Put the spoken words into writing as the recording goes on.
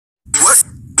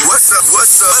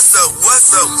What's up?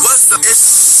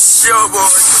 It's your boy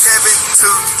Kevin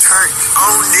to turn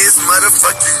on this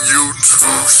motherfucking YouTube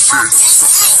shit.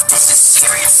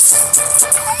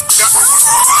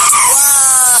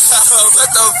 Wow, what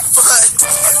the fuck?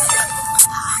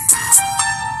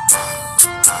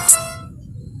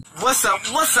 What's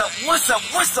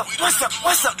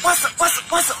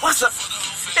up?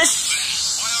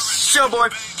 It's your boy.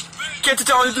 Can't you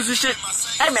tell me do this shit?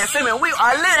 Hey man, say man, we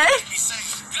are lit, eh?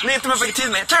 Lit through my fucking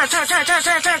teeth, man. Turn. Yeah?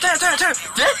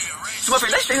 So my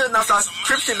let's stay hood now, start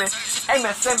Christian, man. Hey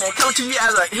man, say man, coming to you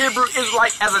as a Hebrew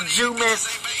Israelite, as a Jew, man.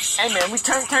 Hey man, we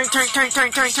turn. Hey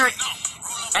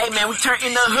man, we turn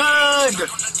in the hood.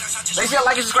 Make sure y'all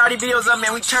like and subscribe to these videos up, man.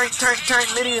 We turn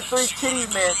Liddy to 3 kitties,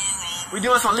 man. We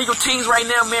doing some legal teams right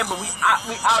now, man, but we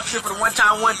out here for the one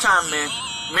time, man.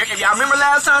 If y'all remember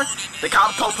last time, they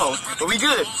called the popos, but we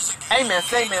good. Hey man,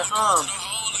 say man,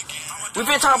 we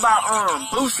been talking about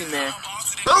Boosie, man.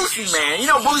 You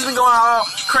know Boosie been going all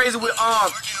crazy with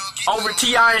over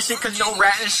T.I. and shit, cause you know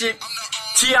ratting and shit.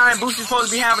 T.I. and Boosie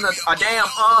supposed to be having a damn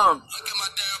a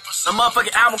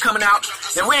motherfucking album coming out,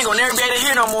 and we ain't gonna never be able to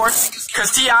hear no more,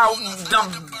 cause T.I. done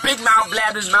big mouth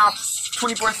blabbed his mouth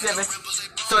 24/7.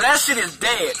 So that shit is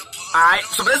dead. Alright?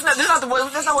 So that's not what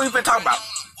we've been talking about.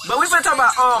 But we've been talking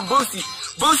about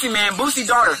Boosie, man, Boosie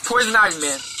daughter, Poison Ivy,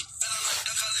 man.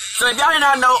 So if y'all did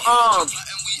not know,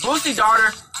 Boosie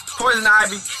daughter, Poison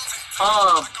Ivy,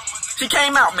 she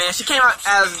came out, man. She came out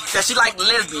as that she like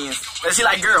lesbians, that she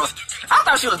like girls. I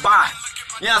thought she was bi.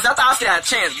 You know what I'm saying? I thought she had a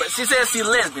chance, but she said she's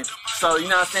lesbian. So, you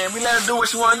know what I'm saying? We let her do what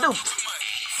she wanna do.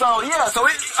 So yeah, so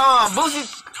Boosie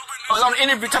was on the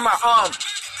interview talking about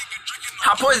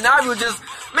how Poison Ivy was just,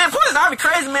 man, Poison Ivy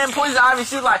crazy, man. Poison Ivy,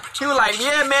 he was like,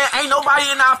 yeah, man, ain't nobody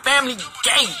in our family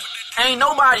gay. Ain't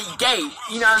nobody gay.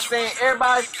 You know what I'm saying?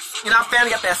 Everybody in our family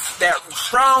got that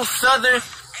strong southern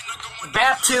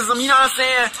baptism, you know what I'm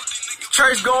saying?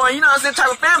 Church going, you know what I'm saying? Type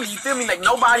of family, you feel me? Like,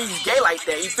 nobody's gay like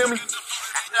that, you feel me?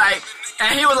 Like,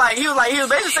 and he was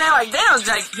basically saying like, damn,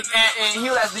 like, and he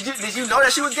was like, did you know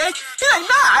that she was gay? He's like,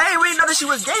 nah, I didn't really know that she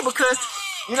was gay because,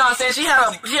 you know what I'm saying? She had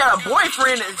a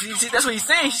boyfriend. That's what he's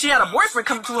saying. She had a boyfriend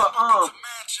coming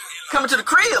to the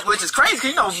crib, which is crazy. Cause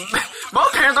you know,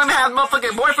 most parents don't even have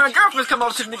motherfucking boyfriend and girlfriends come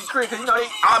over to the nigga crib, cause you know they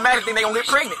automatically think they gonna get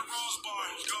pregnant.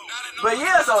 But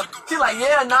yeah, so she's like,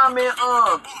 yeah, nah, man,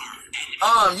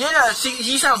 yeah,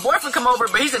 he had a boyfriend come over,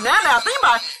 but he said, now think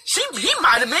about it, he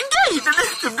might have been gay.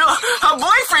 Her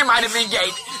boyfriend might have been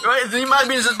gay. He might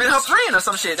have just been her friend or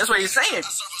some shit. That's what he's saying.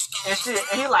 And shit,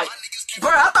 and he like, bro,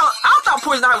 I thought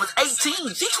Poison Ivy was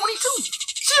 18. She 22.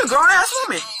 She a grown ass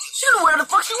woman. She can do whatever the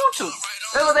fuck she want to.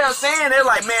 That's what they were saying. They're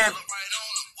like, man.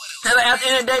 They're like, at the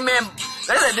end of the day, man.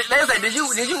 They say, did you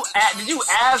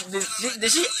ask? Did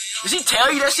she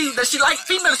tell you that she like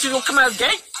females? That she was gonna come out as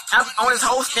gay on this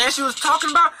whole stand she was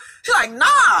talking about? She's like,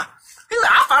 nah. He's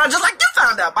like, I found out just like you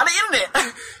found out by the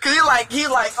internet. Cause he's like,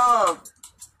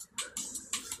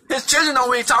 his children don't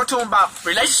really talk to him about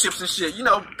relationships and shit. You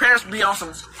know, parents be on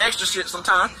some extra shit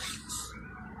sometimes.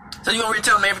 So you don't really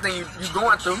tell them everything you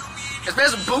going through.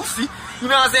 Especially Boosie. You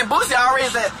know what I'm saying? Boosie already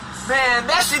said, man,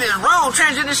 that shit is wrong.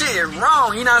 Transgender shit is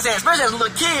wrong. You know what I'm saying? Especially as a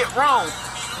little kid, wrong.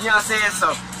 You know what I'm saying?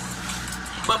 So,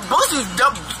 but Boosie,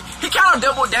 he kind of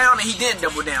doubled down and he didn't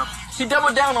double down. He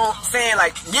doubled down on saying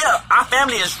like, yeah, our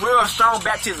family is real strong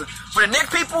baptism. For the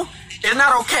next people, it's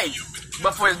not okay.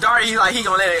 But for his daughter, he gonna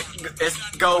let it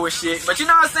go with shit. But you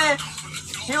know what I'm saying?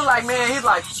 He was like, man, he's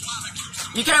like,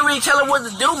 you can't really tell her what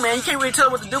to do, man. You can't really tell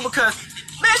her what to do because,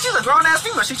 man, she's a grown ass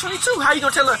female. She's 22. How you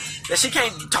gonna tell her that she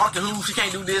can't talk to who? She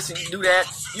can't do this and do that?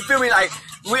 You feel me? Like,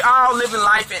 we all living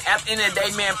life, and at the end of the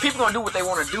day, man, people gonna do what they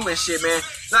want to do and shit, man.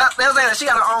 That's like, she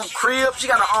got her own crib. She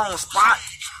got her own spot.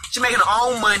 She making her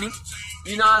own money.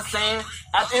 You know what I'm saying?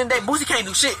 At the end of the day, Boosie can't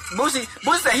do shit. Boosie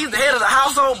said he's the head of the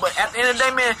household, but at the end of the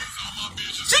day, man,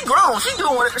 she grown. She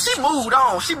doing what she moved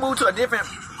on. She moved to a different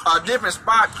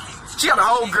spot. She got a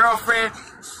whole girlfriend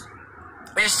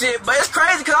and shit. But it's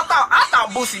crazy because I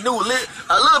thought Boosie knew a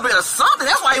little bit of something.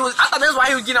 I thought that's why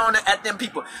he was getting on at them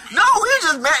people. No, he was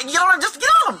just mad. Get on him.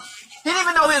 He didn't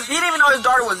even know his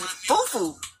daughter was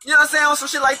foo-foo. You know what I'm saying? On some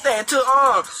shit like that until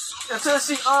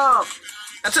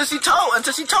she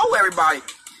told everybody.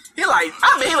 He was like,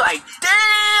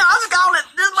 damn, I just got on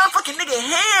this motherfucking nigga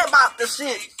head about this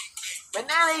shit. But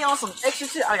now they on some extra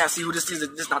shit. I gotta see who this is.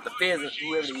 This not the feds,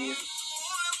 whoever it is.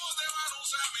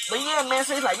 But yeah, man,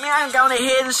 so he's like, man, I done got on their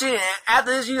head and shit. And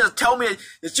after this, you just told me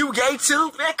that you gay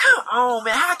too? Man, come on,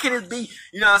 man. How can it be?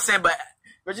 You know what I'm saying?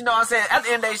 But you know what I'm saying? At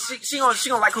the end of the day, she gonna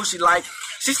like who she like.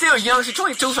 She's still young. She's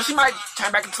 22, so she might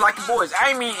turn back into like the boys.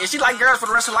 I mean, if she like girls for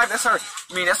the rest of her life, that's her.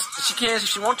 I mean, she can if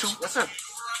she want to. That's her.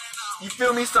 You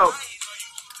feel me? So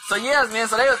yes, man.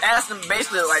 So they was asking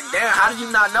basically like, damn, how did you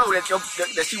not know that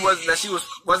that she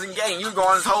wasn't gay? And you go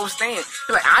on this whole stand.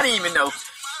 He's like, I didn't even know.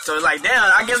 So it's like, damn,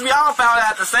 I guess we all found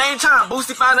out at the same time.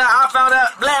 Boosie found out, I found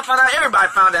out, Black found out, everybody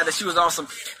found out that she was awesome.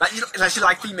 Like she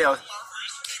liked females.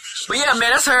 But yeah,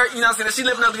 man, that's her. You know what I'm saying? She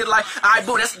living up to good life. All right,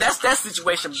 boom. That's that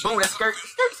situation. Boom. That's skirt.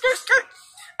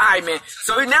 All right, man.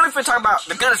 So now we finna talk about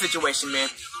the Gunna situation, man.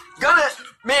 Gunna,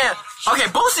 man. Okay,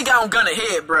 Boosie got on Gunna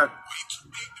head, bro.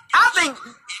 I think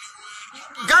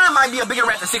Gunna might be a bigger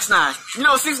rat than 6ix9ine. You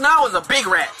know, 6ix9ine was a big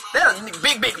rat. That was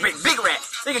big rat.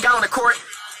 Nigga got on the court,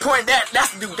 pointed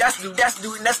that's the dude,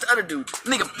 and that's the other dude.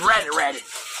 Nigga ratted.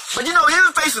 But you know, he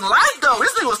was facing life though.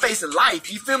 This nigga was facing life.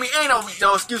 You feel me? Ain't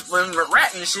no excuse for him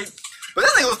ratting and shit. But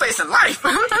this nigga was facing life.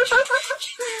 You think what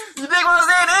I'm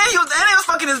saying? And he was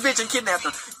fucking this bitch and kidnapped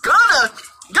him. Gunna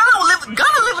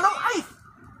living on life.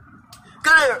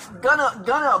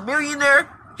 Gunna a millionaire.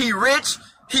 He rich.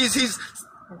 He's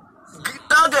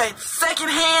Thugger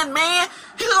second-hand man.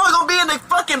 He's only gonna be in the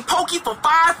fucking pokey for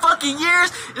 5 fucking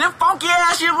years. And them funky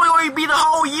ass shit really gonna be the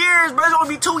whole years, bro. It's gonna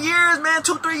be 2 years, man,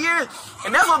 2-3 years.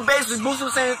 And that's what basically Boosie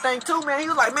was saying the thing too, man. He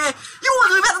was like, man, you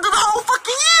wasn't about to do the whole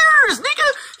fucking years, nigga.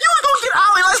 You was gonna get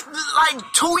out in like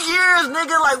 2 years,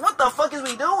 nigga. Like, what the fuck is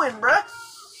we doing, bro?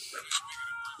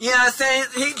 You know what I'm saying?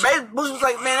 Boosie was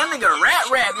like, man, that nigga rat,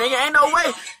 nigga. Ain't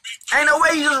no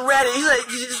way you just ratted. He's like,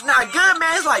 it's not good,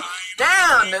 man. It's like,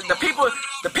 damn, the people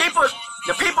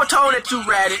told that you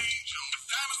ratted,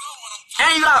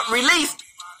 and you got released.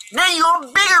 Now you a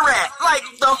bigger rat. Like,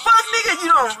 the fuck, nigga,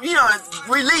 you don't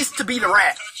released to be the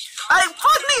rat. Like,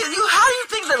 fuck, nigga, how do you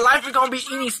think that life is gonna be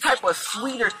any type of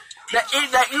sweeter,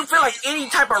 that you feel like any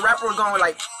type of rapper is gonna,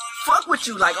 like, fuck with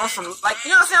you, like, on some, like, you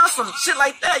know what I'm saying, on some shit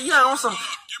like that, you know, on some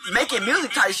making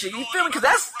music type shit, you feel me? Cause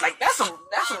that's some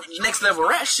next level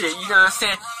rat shit, you know what I'm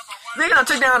saying? Nigga done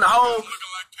took down the whole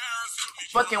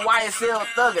fucking YSL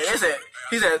Thugger.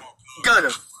 He said,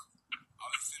 Gunna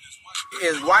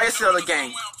is YSL the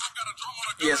gang.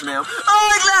 Yes, ma'am.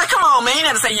 Oh, come on, man. You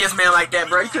didn't have to say yes, ma'am, like that,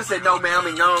 bro. You could have said no, ma'am. I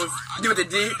mean, no. Do what they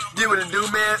did what it do,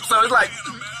 man. So it's like,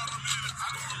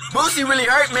 Boosie really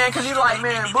hurt, man, cause he's like,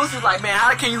 man, Boosie's like, man,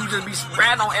 how can you just be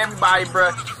ratting on everybody, bro?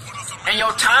 And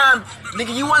your time, nigga,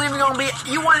 you wasn't even gonna be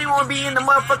in the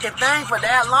motherfucking thing for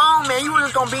that long, man. You was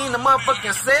just gonna be in the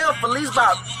motherfucking cell for at least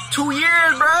about 2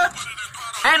 years, bro.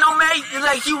 Ain't no mate,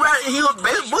 like,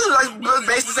 Boosie like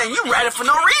basically saying, you ratted for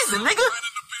no reason, nigga.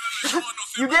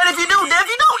 You dead if you do, dead if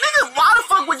you don't, nigga. Why the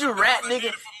fuck would you rat,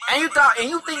 nigga? And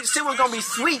you think shit was gonna be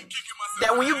sweet,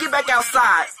 that when you get back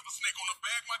outside,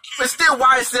 but still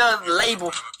YSL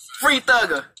label, Free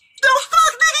Thugger. The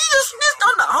fuck, nigga, you just snitched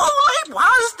on the whole label.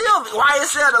 How is it still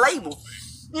YSL the label?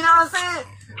 You know what I'm saying?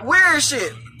 Weird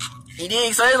shit. He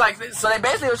did. So they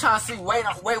basically were trying to see, waiting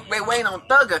on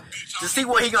Thugger to see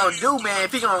what he gonna do, man.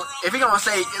 If he gonna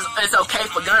say it's okay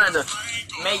for Gunna to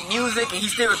make music and he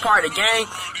still is part of the gang,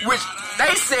 which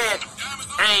they said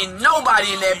ain't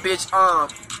nobody in that bitch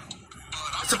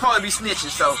supposed to be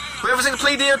snitching. So whoever's in the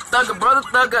plea deal, Thugger brother,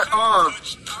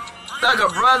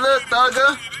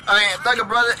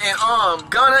 and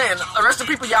Gunna and the rest of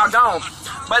the people, y'all gone.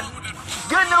 But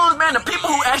good news, man, the people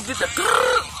who actually did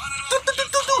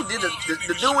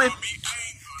the doing,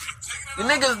 the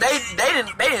niggas, they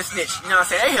didn't snitch. You know what I'm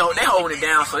saying? They holding it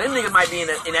down. So them niggas might be in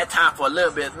that time for a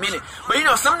little minute. But you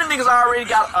know, some of the niggas already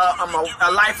got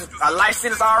a life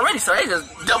sentence already. So they just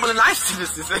doubling life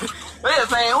sentences. They just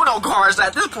playing Uno cards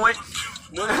at this point.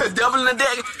 Doubling the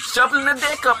deck, shuffling the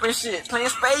deck up and shit, playing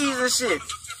spades and shit.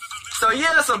 So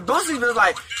yeah, so Boosie was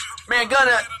like, man,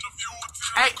 Gunna,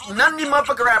 ain't none of these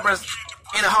motherfucking rappers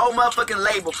in the whole motherfucking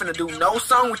label finna do no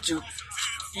song with you.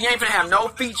 You ain't finna have no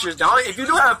features. If you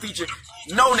do have a feature,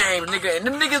 no names, nigga. And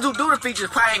them niggas who do the features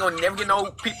probably ain't gonna never get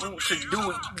no people to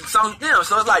do songs with them.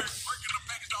 So it's like,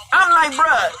 I'm like,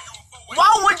 bruh,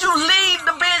 why would you leave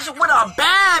the bitch with a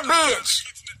bad bitch?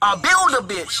 A builder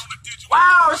bitch.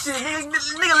 Wow, shit,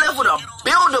 nigga left with a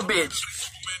builder bitch.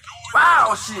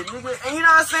 Wow, shit, nigga. And you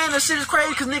know what I'm saying? The shit is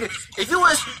crazy, cause nigga, if you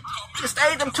was to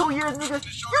stay them 2 years, nigga,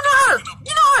 you know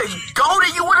how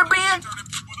golded you would have been?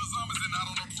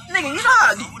 Nigga, you know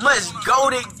how much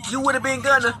golded you would have been,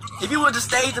 Gunna? If you would have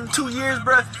stayed them 2 years,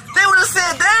 bruh, they would have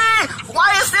said, dang,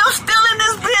 YSL still in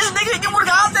this bitch, nigga. You would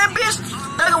have got out that bitch.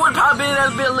 Nigga would have probably been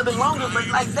a little bit longer, but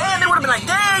like, damn, they would have been like,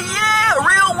 dang, yeah,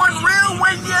 real one,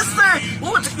 yes, sir.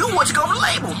 You want to go to the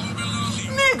label.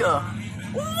 Nigga,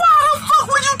 why the fuck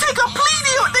would you take a plea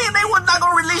deal? They were not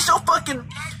gonna release your fucking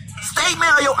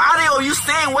statement or your audio of you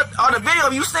saying or the video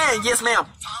of you saying, yes, ma'am.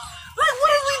 Like,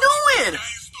 what are we doing?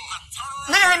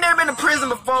 Nigga ain't never been to prison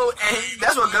before, and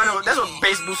that's what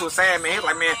basically Boosie was saying, man. He was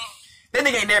like, man, That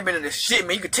nigga ain't never been in this shit,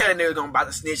 man. You could tell that nigga gonna about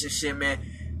to snitch and shit, man.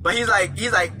 But he's like,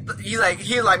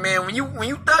 man, when you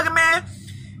thugging, man,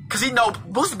 cause he know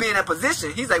Boosie be in that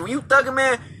position. He's like, when you thugging,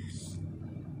 man,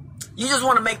 you just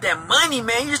want to make that money,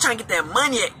 man. You just trying to get that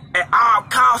money at all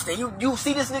costs. And you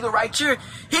see this nigga right here,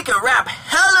 he can rap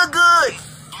hella good.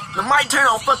 The mic turn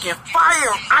on fucking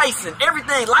fire, ice, and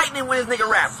everything, lightning when this nigga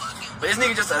rap. But this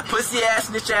nigga just a pussy ass,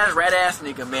 snitch ass, rat ass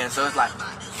nigga, man. So it's like,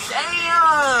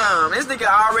 damn, this nigga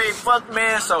already fucked,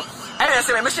 man. So, hey, man,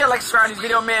 say, man, make sure you like, subscribe to this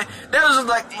video, man. That was just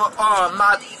like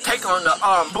my take on the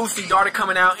Boosie daughter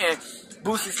coming out and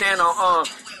Boosie saying on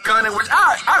Gunna, which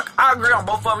I agree on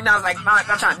both of them. Now it's like, not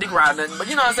trying to dick ride nothing, but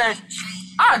you know what I'm saying?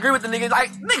 I agree with the nigga.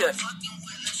 Like, nigga,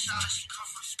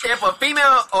 if a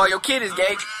female or your kid is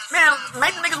gay, man,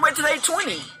 make the niggas wait till they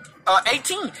 20,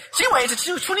 18. She waited till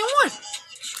she was 21,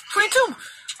 22.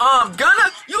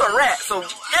 Gunna, you a rat, so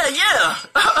yeah.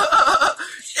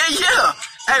 Yeah.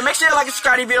 Hey, make sure you like and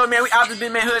subscribe to the video, man. We out this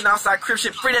bitch, man, hooding outside, crib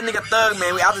shit, free that nigga thug,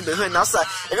 man. We out this bitch, hooding outside.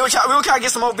 If we will try to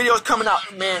get some more videos coming out,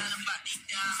 man.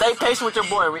 Stay patient with your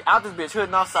boy. We out this bitch,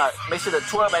 hooding outside. Make sure the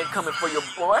 12 ain't coming for your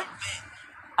boy.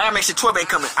 I gotta make sure 12 ain't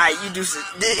coming. Alright, you do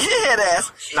head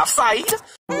ass. Now, outside.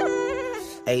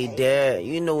 Hey, Dad,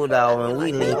 you know, dog, when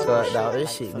we link up, dog,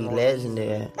 this shit be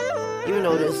legendary. You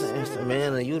know this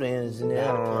instrumental, you the engineer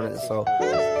on it, so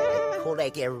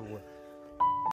Kodak everywhere.